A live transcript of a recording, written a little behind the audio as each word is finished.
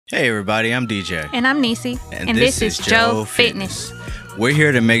Hey everybody, I'm DJ. And I'm Nisi. And this is Joe Fitness. We're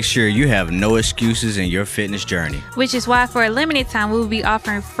here to make sure you have no excuses in your fitness journey. Which is why for a limited time we will be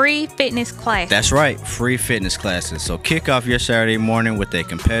offering free fitness classes. That's right, free fitness classes. So kick off your Saturday morning with a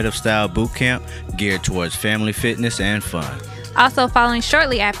competitive style boot camp geared towards family fitness and fun. Also following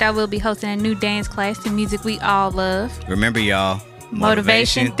shortly after, I will be hosting a new dance class to music we all love. Remember y'all,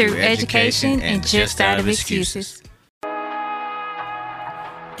 motivation through education and just out of excuses.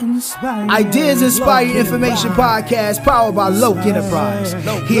 Ideas Inspired Information Podcast powered by Loke Enterprise.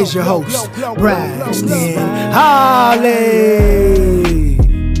 Here's your host, Braxton Holly.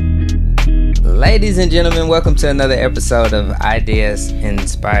 Ladies and gentlemen, welcome to another episode of Ideas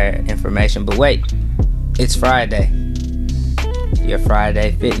Inspired Information. But wait, it's Friday. Your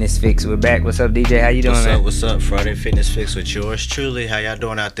Friday Fitness Fix. We're back. What's up, DJ? How you doing, man? What's up? Friday Fitness Fix with yours truly. How y'all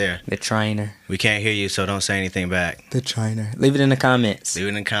doing out there? The trainer. We can't hear you, so don't say anything back. The trainer. Leave it in the comments. Leave it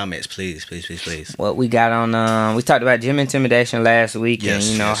in the comments, please, please, please, please. What we got on, we talked about gym intimidation last week, and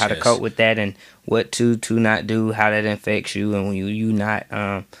how to cope with that, and what to not do, how that affects you, and when you not.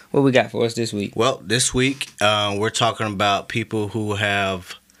 What we got for us this week? Well, this week we're talking about people who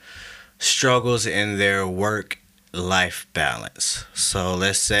have struggles in their work-life balance. So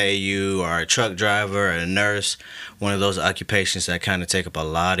let's say you are a truck driver or a nurse, one of those occupations that kind of take up a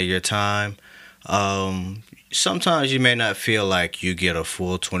lot of your time. Sometimes you may not feel like you get a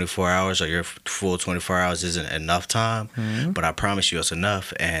full 24 hours or your full 24 hours isn't enough time, but I promise you it's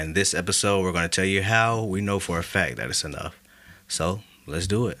enough. And this episode, we're going to tell you how we know for a fact that it's enough. So let's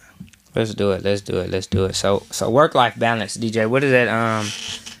do it. Let's do it. So work-life balance, DJ, what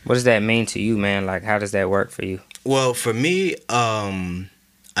does that mean to you, man? Like, how does that work for you? Well, for me, I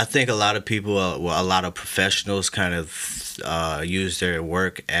think a lot of people, a lot of professionals kind of use their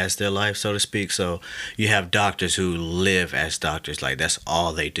work as their life, so to speak. So you have doctors who live as doctors, like that's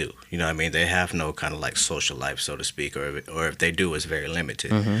all they do. You know what I mean? They have no kind of like social life, so to speak, or if they do, it's very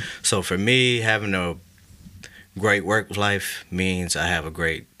limited. So for me, having a great work life means I have a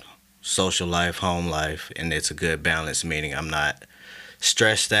great social life, home life, and it's a good balance, meaning I'm not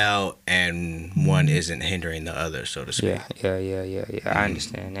stressed out and one isn't hindering the other, so to speak. Yeah. I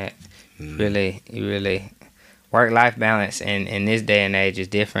understand that. Really work-life balance in this day and age is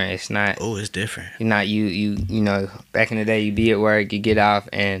different. It's not. Oh, it's different. You're not you know, back in the day you be at work, you get off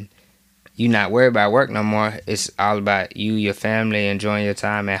and you not worried about work no more. It's all about you, your family, enjoying your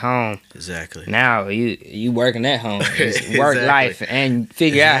time at home. Exactly. Now you working at home. It's work life and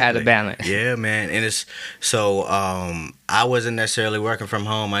figure out how to balance. Yeah, man. And it's so I wasn't necessarily working from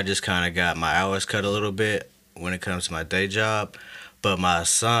home. I just kind of got my hours cut a little bit when it comes to my day job. But my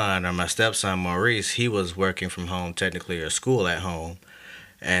son or my stepson Maurice, he was working from home technically, or school at home.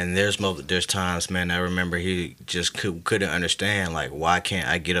 And there's times, man, I remember he just couldn't understand, like, why can't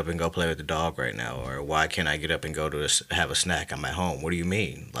I get up and go play with the dog right now? Or why can't I get up and go to have a snack? I'm at home. What do you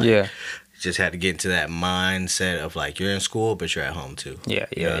mean? Like, just had to get into that mindset of, like, you're in school, but you're at home, too. Yeah.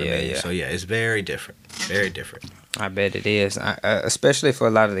 So, yeah, it's very different. Very different. I bet it is, especially for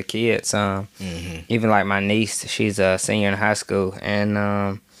a lot of the kids. Even like my niece, she's a senior in high school,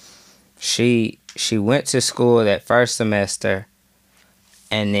 and she went to school that first semester.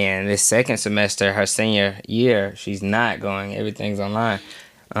 And then this second semester, her senior year, she's not going. Everything's online.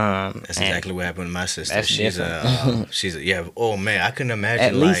 That's exactly what happened to my sister. That's different. Oh man, I couldn't imagine.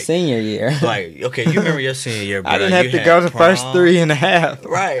 At least senior year. Like, okay, you remember your senior year, bro? I didn't have to go the first 3.5.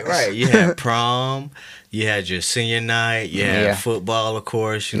 Right. You had prom, you had your senior night, you had football, of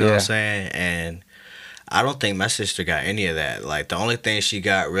course. You know what I'm saying? And I don't think my sister got any of that. Like, the only thing she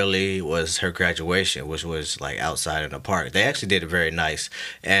got really was her graduation, which was like outside in the park. They actually did it very nice.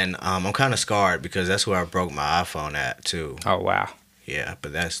 And I'm kind of scarred because that's where I broke my iPhone at too. Oh, wow. Yeah,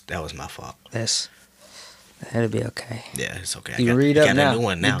 but that was my fault. That'll be okay. Yeah, it's okay. You read up now. Got a new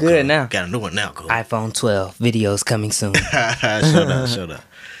one now. You're good now. Got a new one now, cool. iPhone 12 videos coming soon. Shut up.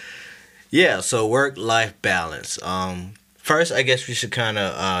 Yeah, so work-life balance. First, I guess we should kind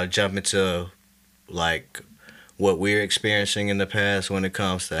of jump into like what we're experiencing in the past when it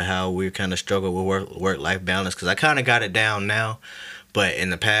comes to how we kind of struggle with work-life balance, because I kind of got it down now, but in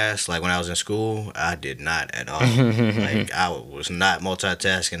the past, like when I was in school, I did not at all. Like, I was not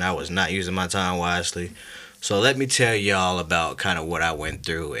multitasking. I was not using my time wisely. So let me tell y'all about kind of what I went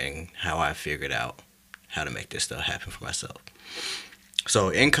through and how I figured out how to make this stuff happen for myself. So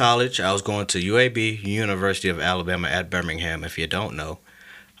in college, I was going to UAB, University of Alabama at Birmingham, if you don't know.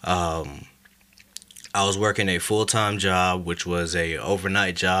 I was working a full-time job, which was a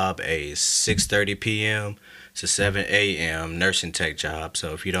overnight job, a 6:30 p.m. to 7 a.m. nursing tech job.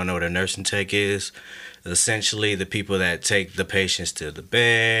 So if you don't know what a nursing tech is, essentially the people that take the patients to the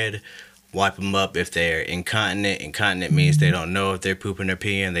bed, wipe them up if they're incontinent. Incontinent means they don't know if they're pooping or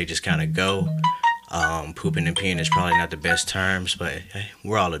peeing. They just kind of go. Pooping and peeing is probably not the best terms, but hey,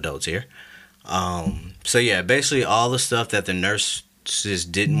 we're all adults here. So yeah, basically all the stuff that the nurses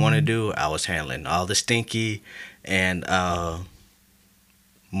didn't want to do, I was handling. All the stinky and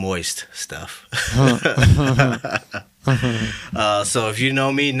moist stuff. So if you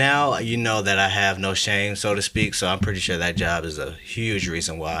know me now, you know that I have no shame, so to speak. So I'm pretty sure that job is a huge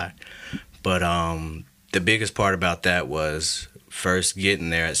reason why. But the biggest part about that was first getting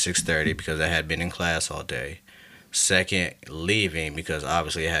there at 6:30 because I had been in class all day. Second, leaving because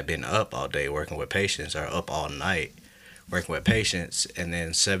obviously I had been up all day working with patients, or up all night working with patients. And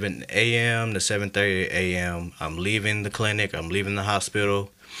then 7 a.m. to 7:30 a.m., I'm leaving the clinic, I'm leaving the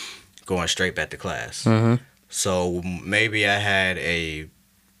hospital, going straight back to class. Mm-hmm. So maybe I had a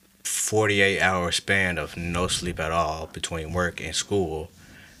 48-hour span of no sleep at all between work and school,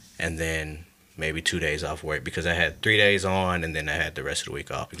 and then maybe 2 days off work because I had 3 days on, and then I had the rest of the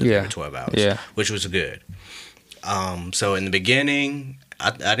week off because they were 12 hours, which was good. So in the beginning,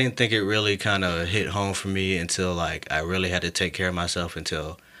 I didn't think it really kind of hit home for me until like I really had to take care of myself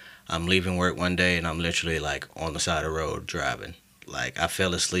until I'm leaving work one day and I'm literally like on the side of the road driving. Like I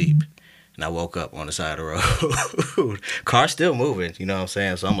fell asleep and I woke up on the side of the road. Car still moving, you know what I'm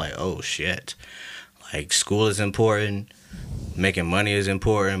saying? So I'm like, oh shit. Like school is important, making money is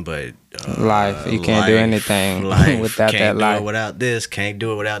important, but life, you can't do anything without that life. Can't do it without this. Can't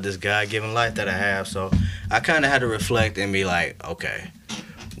do it without this God-given life that I have. So I kind of had to reflect and be like, okay,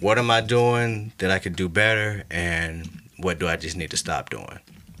 what am I doing that I could do better, and what do I just need to stop doing?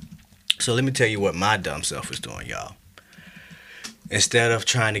 So let me tell you what my dumb self was doing, y'all. Instead of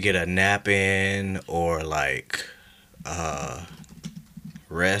trying to get a nap in or like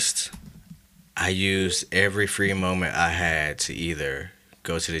rest, I used every free moment I had to either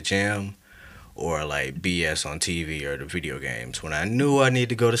go to the gym or like BS on TV or the video games. When I knew I needed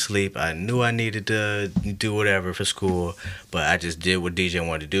to go to sleep, I knew I needed to do whatever for school, but I just did what DJ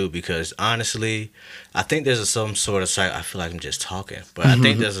wanted to do because honestly, I think there's some sort of I feel like I'm just talking, but I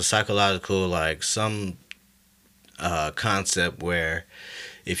think there's a psychological like some concept where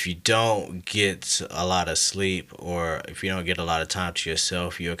if you don't get a lot of sleep or if you don't get a lot of time to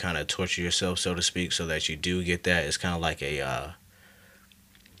yourself, you'll kind of torture yourself, so to speak, so that you do get that. It's kind of like a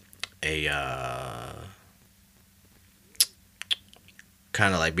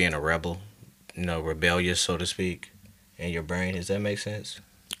kind of like being a rebel, you know, rebellious, so to speak, in your brain. Does that make sense?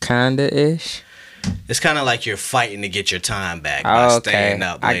 Kinda-ish. It's kind of like you're fighting to get your time back by staying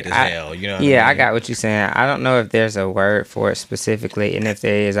up late as hell. You know what I mean? I got what you're saying. I don't know if there's a word for it specifically, and if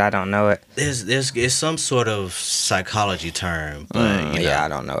there is, I don't know it. It's some sort of psychology term, but you know, I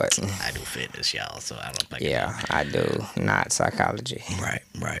don't know it. I do fitness, y'all, so I don't think. Yeah, I do not psychology. Right.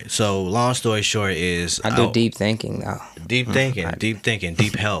 So long story short is I do deep thinking though. Deep thinking,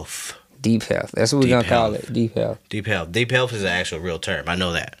 deep health. Deep health. That's what we're going to call it. Deep health. Deep health. Deep health is an actual real term. I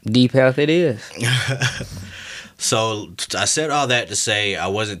know that. Deep health it is. So I said all that to say I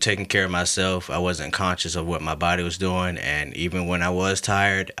wasn't taking care of myself. I wasn't conscious of what my body was doing. And even when I was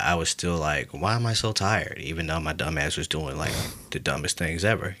tired, I was still like, why am I so tired? Even though my dumb ass was doing like the dumbest things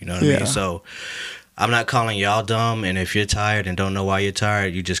ever. You know what I mean? So I'm not calling y'all dumb. And if you're tired and don't know why you're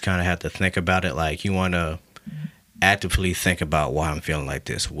tired, you just kind of have to think about it. Like you want to actively think about why I'm feeling like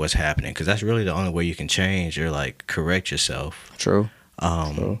this, what's happening, because that's really the only way you can change or like correct yourself. True.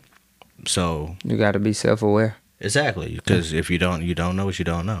 So you got to be self-aware. Exactly, because if you don't know what you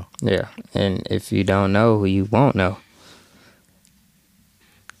don't know. Yeah, and if you don't know, you won't know.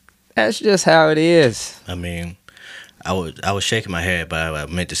 That's just how it is. I mean, I was shaking my head, but I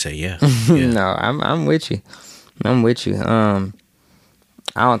meant to say yeah. No, I'm with you.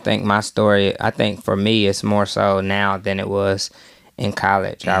 I don't think my story, I think for me it's more so now than it was in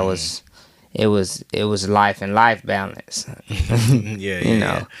college. It was life and life balance. You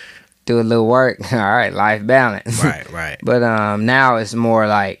know, do a little work, all right, life balance. Right. But now it's more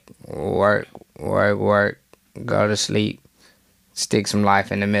like work, go to sleep, stick some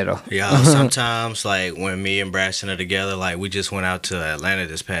life in the middle. Yeah, sometimes like when me and Braxton are together, like we just went out to Atlanta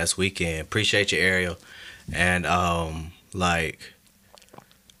this past weekend. Appreciate you, Ariel. And like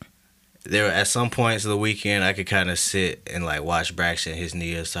there were at some points of the weekend I could kind of sit and like watch Braxton. His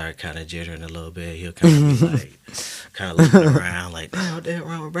knees start kind of jittering a little bit. He'll kind of be like, kind of looking around like, damn, what the hell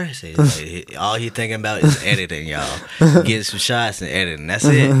wrong with Braxton? Like, all he thinking about is editing, y'all. Getting some shots and editing. That's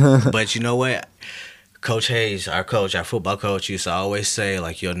it. But you know what? Coach Hayes, our coach, our football coach, used to always say,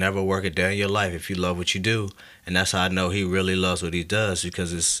 like, you'll never work a day in your life if you love what you do. And that's how I know he really loves what he does,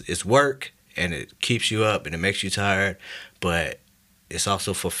 because it's work and it keeps you up and it makes you tired, but it's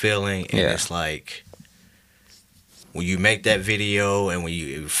also fulfilling. And it's like, when you make that video and when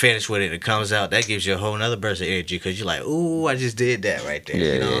you finish with it, it comes out, that gives you a whole nother burst of energy, because you're like, ooh, I just did that right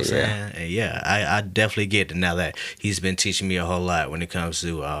there. You know what I'm saying? And I definitely get it now that he's been teaching me a whole lot when it comes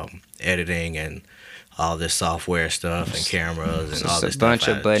to editing and all this software stuff and cameras and all this stuff. Just a bunch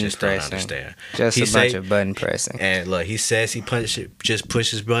of button pressing. Just a bunch of button pressing. And look, he says he just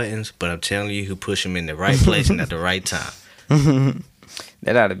pushes buttons, but I'm telling you, he push them in the right place and at the right time.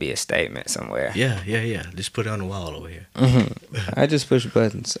 That ought to be a statement somewhere. Yeah. Just put it on the wall over here. I just push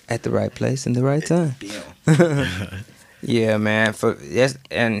buttons at the right place and the right time. Yeah, man.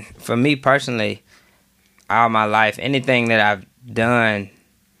 And for me personally, all my life, anything that I've done,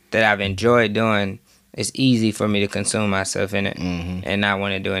 that I've enjoyed doing, it's easy for me to consume myself in it and not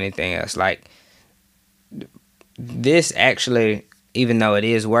want to do anything else. Like, this actually, even though it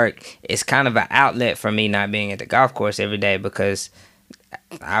is work, it's kind of an outlet for me not being at the golf course every day, because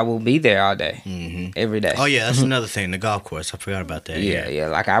I will be there all day, every day. Oh yeah, that's another thing, the golf course. I forgot about that. Yeah.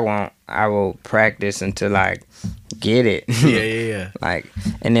 Like, I will practice until I get it. Yeah. Like,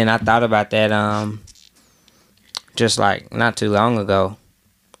 and then I thought about that, just like not too long ago.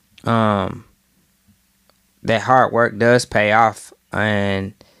 That hard work does pay off,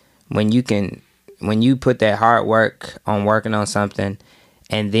 and when you put that hard work on working on something,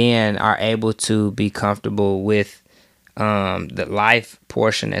 and then are able to be comfortable with the life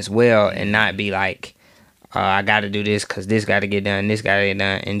portion as well, and not be like, I got to do this because this got to get done, this got to get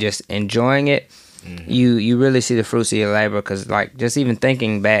done, and just enjoying it, you really see the fruits of your labor. Because, like, just even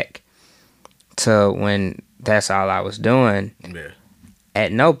thinking back to when that's all I was doing,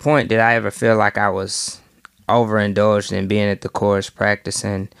 at no point did I ever feel like I was overindulged in being at the course,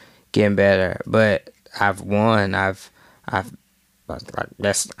 practicing, getting better. But I've won. You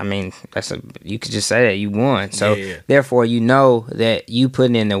could just say that you won. So therefore, you know that you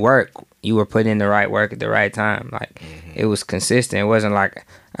putting in the work. You were putting in the right work at the right time. Like, it was consistent. It wasn't like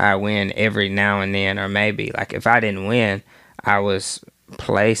I win every now and then, or maybe like if I didn't win, I was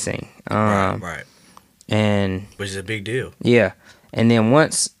placing. Right. And which is a big deal. Yeah. And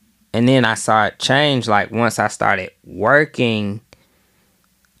then I saw it change, like, once I started working,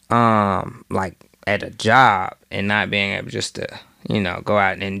 like, at a job and not being able just to, go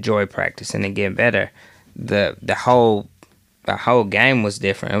out and enjoy practicing and get better. The whole game was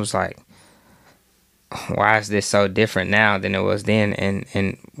different. It was like, why is this so different now than it was then?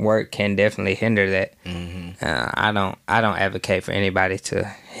 And work can definitely hinder that. I don't advocate for anybody to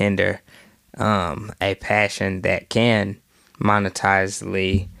hinder a passion that can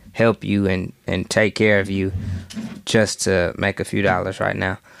monetizely help you and take care of you just to make a few dollars right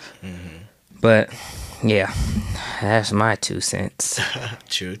now. But yeah, that's my 2 cents.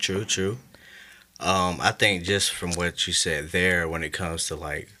 True. I think just from what you said there, when it comes to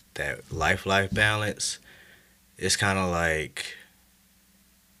like that life balance, it's kind of like,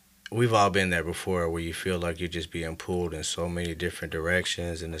 we've all been there before, where you feel like you're just being pulled in so many different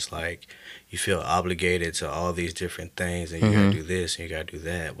directions, and it's like you feel obligated to all these different things, and you gotta do this and you gotta do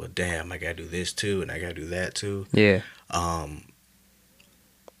that. Well, damn, I gotta do this too, and I gotta do that too. Yeah.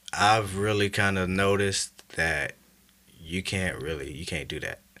 I've really kind of noticed that you can't do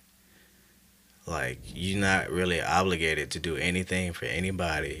that. Like, you're not really obligated to do anything for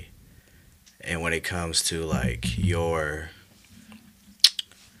anybody. And when it comes to like your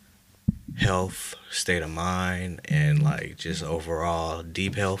health, state of mind, and like just overall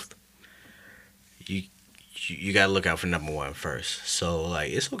deep health, you gotta look out for number one first. So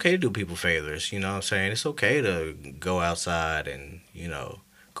like, it's okay to do people favors, you know what I'm saying? It's okay to go outside and,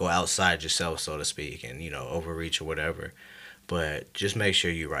 go outside yourself, so to speak, and, overreach or whatever. But just make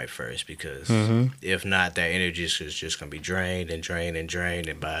sure you're right first, because if not, that energy is just gonna be drained, and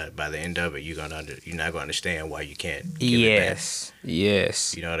by the end of it, you're not gonna understand why you can't give it back.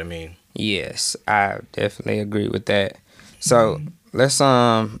 Yes. You know what I mean? Yes, I definitely agree with that. So let's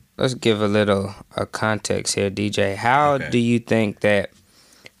give a little context here, DJ. How do you think that?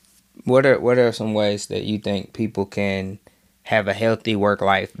 What are some ways that you think people can have a healthy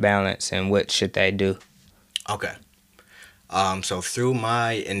work-life balance, and what should they do? Okay. So through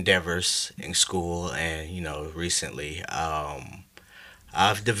my endeavors in school and, recently,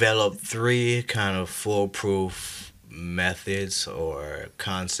 I've developed 3 kind of foolproof methods or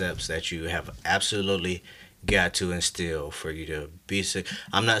concepts that you have absolutely got to instill for you to be.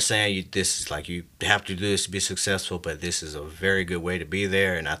 I'm not saying this is like you have to do this to be successful, but this is a very good way to be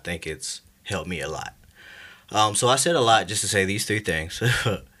there, and I think it's helped me a lot. So I said a lot just to say these three things.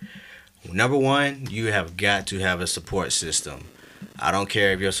 Number one, you have got to have a support system. I don't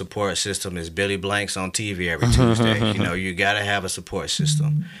care if your support system is Billy Blanks on TV every Tuesday. You got to have a support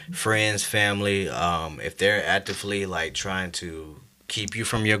system. Friends, family, if they're actively like trying to keep you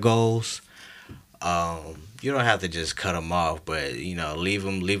from your goals, you don't have to just cut them off, but leave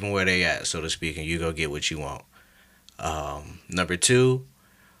them where they at, so to speak, and you go get what you want. Number two,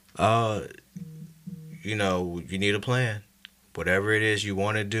 you need a plan. Whatever it is you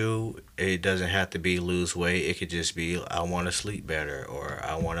want to do, it doesn't have to be lose weight. It could just be I want to sleep better, or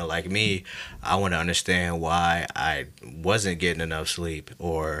I want to, like me, I want to understand why I wasn't getting enough sleep,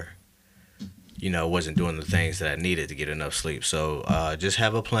 or wasn't doing the things that I needed to get enough sleep. So just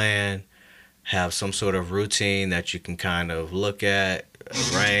have a plan, have some sort of routine that you can kind of look at,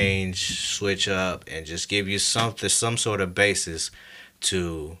 arrange, switch up, and just give you some sort of basis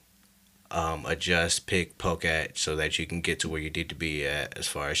to adjust, pick, poke at, so that you can get to where you need to be at as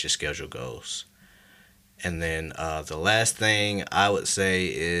far as your schedule goes. And then the last thing I would say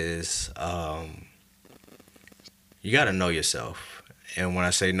is you got to know yourself. And when I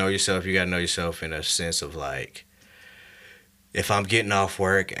say know yourself, you got to know yourself in a sense of like, if I'm getting off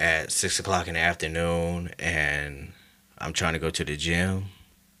work at 6 o'clock in the afternoon and I'm trying to go to the gym,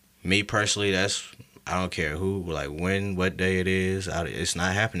 me personally, I don't care who, like when, what day it is, it's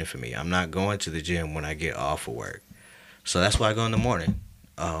not happening for me. I'm not going to the gym when I get off of work. So that's why I go in the morning.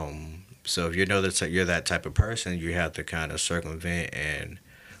 So if you know that you're that type of person, you have to kind of circumvent and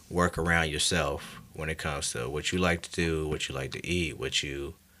work around yourself when it comes to what you like to do, what you like to eat,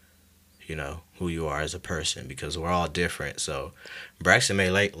 who you are as a person, because we're all different. So Braxton may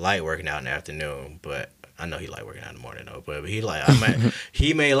like working out in the afternoon, but I know he like working out in the morning though. But he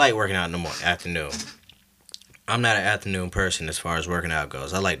may like working out in the afternoon. I'm not an afternoon person as far as working out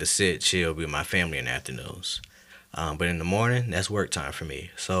goes. I like to sit, chill, be with my family in the afternoons. But in the morning, that's work time for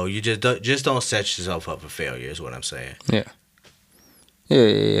me. So you just don't set yourself up for failure, is what I'm saying. Yeah.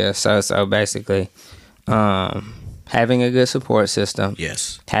 So basically, having a good support system.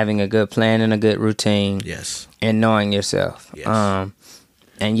 Yes. Having a good plan and a good routine. Yes. And knowing yourself. Yes.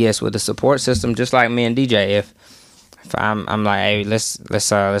 And yes, with the support system, just like me and DJ, if I'm like, hey, let's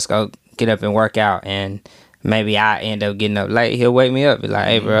go get up and work out, and maybe I end up getting up late, he'll wake me up, be like,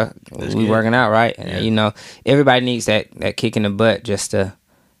 hey, bro, we working out, right? Yeah. And, everybody needs that kick in the butt just to,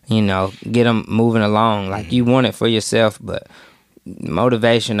 get them moving along. Like, you want it for yourself, but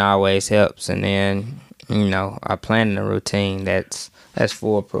motivation always helps. And then, a plan and a routine, that's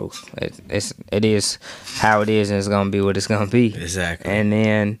foolproof. It is how it is, and it's going to be what it's going to be. Exactly. And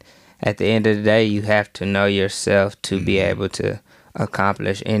then, at the end of the day, you have to know yourself to be able to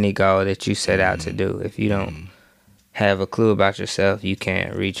accomplish any goal that you set out to do. If you don't have a clue about yourself, you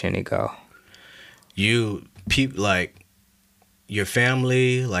can't reach any goal. Like your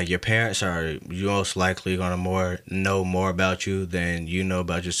family, like your parents are most likely gonna know more about you than you know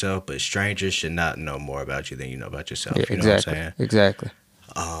about yourself, but strangers should not know more about you than you know about yourself. Yeah, you know what I'm saying? Exactly.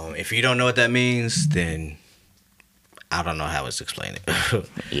 If you don't know what that means, then I don't know how else to explain it.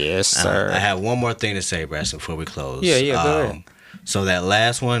 Yes, sir. I have one more thing to say, Braxton, before we close. Yeah, go ahead. So that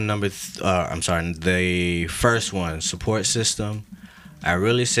last one, the first one, support system. I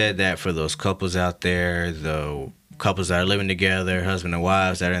really said that for those couples out there, the couples that are living together, husband and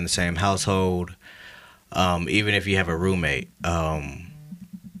wives that are in the same household, even if you have a roommate.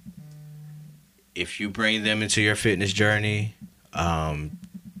 If you bring them into your fitness journey,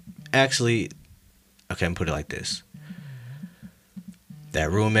 actually, okay, I'm put it like this. That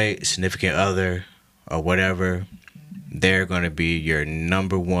roommate, significant other, or whatever, they're going to be your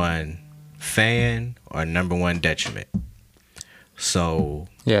number one fan or number one detriment. So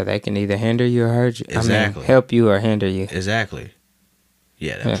yeah, they can either hinder you or hurt you. Exactly. Help you or hinder you. Exactly.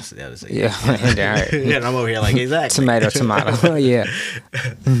 Yeah, that was it. Yeah, yeah, and I'm over here like, exactly. Tomato. Yeah.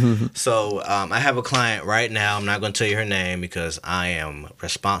 So I have a client right now. I'm not going to tell you her name because I am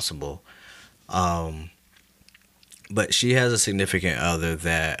responsible. But she has a significant other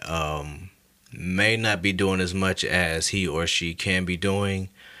that may not be doing as much as he or she can be doing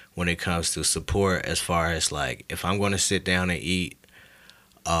when it comes to support, as far as like, if I'm going to sit down and eat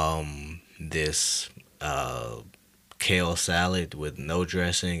this kale salad with no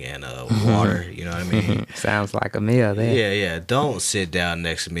dressing and water, you know what I mean? Sounds like a meal there. Yeah. Don't sit down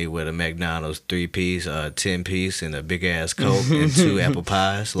next to me with a McDonald's 3-piece, 10-piece, and a big ass Coke and 2 apple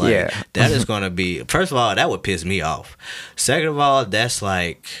pies. Like, yeah. That is going to be, first of all, that would piss me off. Second of all, that's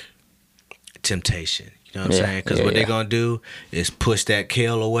like temptation. You know what I'm saying? Because what they're going to do is push that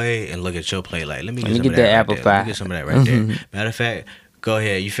kale away and look at your plate like, let me get some of that that apple right pie. Let me get some of that right there. Matter of fact, Go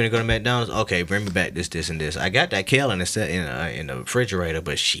ahead. You finna go to McDonald's? Okay, bring me back this, and this. I got that kale in the refrigerator,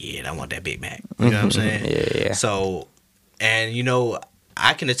 but shit, I want that Big Mac. You know what I'm saying? Yeah. So, and you know,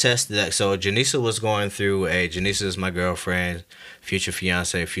 I can attest to that. So Janisa was going through Janisa is my girlfriend, future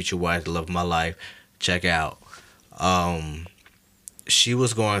fiance, future wife, the love of my life. Check out. She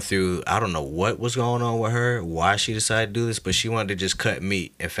was going through, I don't know what was going on with her, why she decided to do this, but she wanted to just cut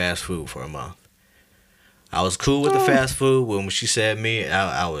meat and fast food for a month. I was cool with the fast food. When she said meat,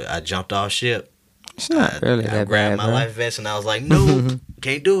 I jumped off ship. It's not really that bad, I grabbed my life vest and I was like, no,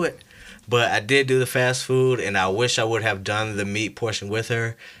 can't do it. But I did do the fast food, and I wish I would have done the meat portion with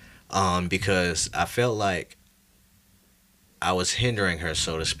her, because I felt like I was hindering her,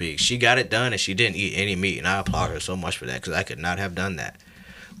 so to speak. She got it done, and she didn't eat any meat, and I applaud her so much for that, because I could not have done that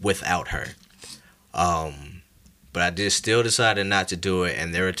without her. But I still decided not to do it,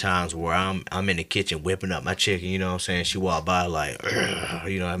 and there are times where I'm in the kitchen whipping up my chicken, you know what I'm saying? She walked by like,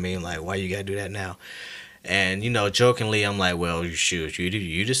 you know what I mean? Like, why you gotta do that now? And, you know, jokingly, I'm like, well, shoot,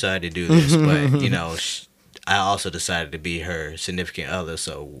 you decided to do this. But, you know, I also decided to be her significant other.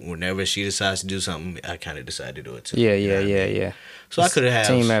 So whenever she decides to do something, I kind of decide to do it too. Yeah. So I could have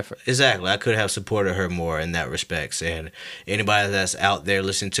team effort. Exactly. I could have supported her more in that respect. And anybody that's out there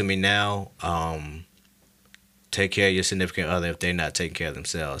listening to me now, take care of your significant other if they're not taking care of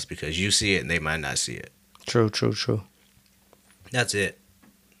themselves, because you see it and they might not see it. True. That's it.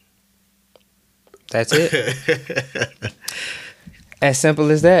 That's it. As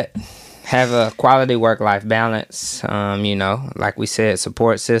simple as that. Have a quality work-life balance. You know, like we said,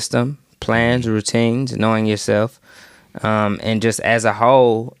 support system, plans, routines, knowing yourself, and just as a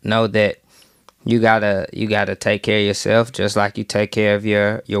whole, know that you gotta take care of yourself, just like you take care of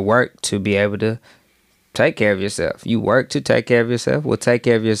your work to be able to take care of yourself. You work to take care of yourself. Well, take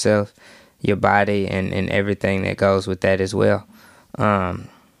care of yourself, your body, and everything that goes with that as well.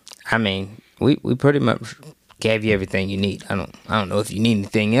 I mean, we pretty much gave you everything you need. I don't know if you need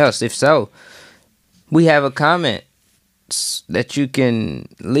anything else. If so, we have a comment that you can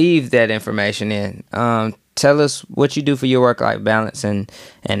leave that information in. Tell us what you do for your work-life balance and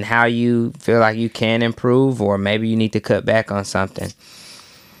how you feel like you can improve, or maybe you need to cut back on something.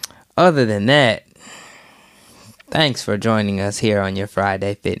 Other than that, thanks for joining us here on your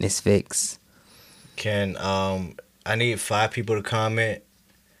Friday Fitness Fix. I need 5 people to comment.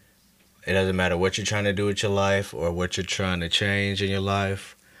 It doesn't matter what you're trying to do with your life or what you're trying to change in your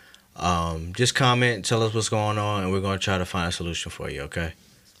life. Just comment, tell us what's going on, and we're going to try to find a solution for you, okay?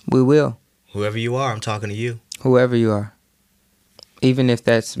 We will. Whoever you are, I'm talking to you. Whoever you are. Even if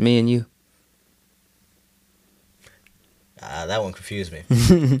that's me and you. That one confused me.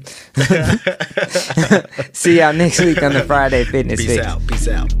 See y'all next week on the Friday Fitness Fix. Peace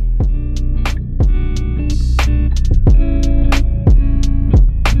out.